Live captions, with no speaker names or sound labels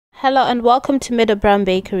Hello and welcome to Meadow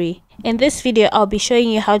Bakery. In this video, I'll be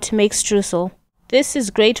showing you how to make streusel. This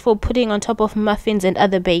is great for putting on top of muffins and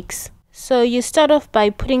other bakes. So you start off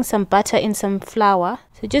by putting some butter in some flour.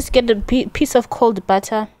 So just get a piece of cold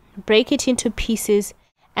butter, break it into pieces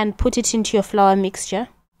and put it into your flour mixture.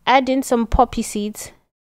 Add in some poppy seeds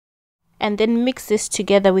and then mix this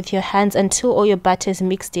together with your hands until all your butter is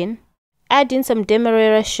mixed in. Add in some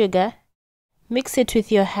demerara sugar. Mix it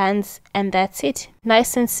with your hands and that's it.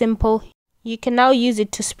 Nice and simple. You can now use it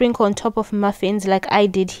to sprinkle on top of muffins like I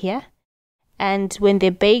did here. And when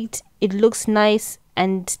they're baked, it looks nice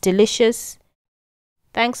and delicious.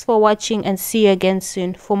 Thanks for watching and see you again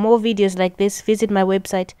soon. For more videos like this, visit my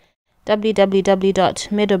website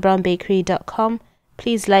www.meadowbakery.com.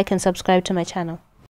 Please like and subscribe to my channel.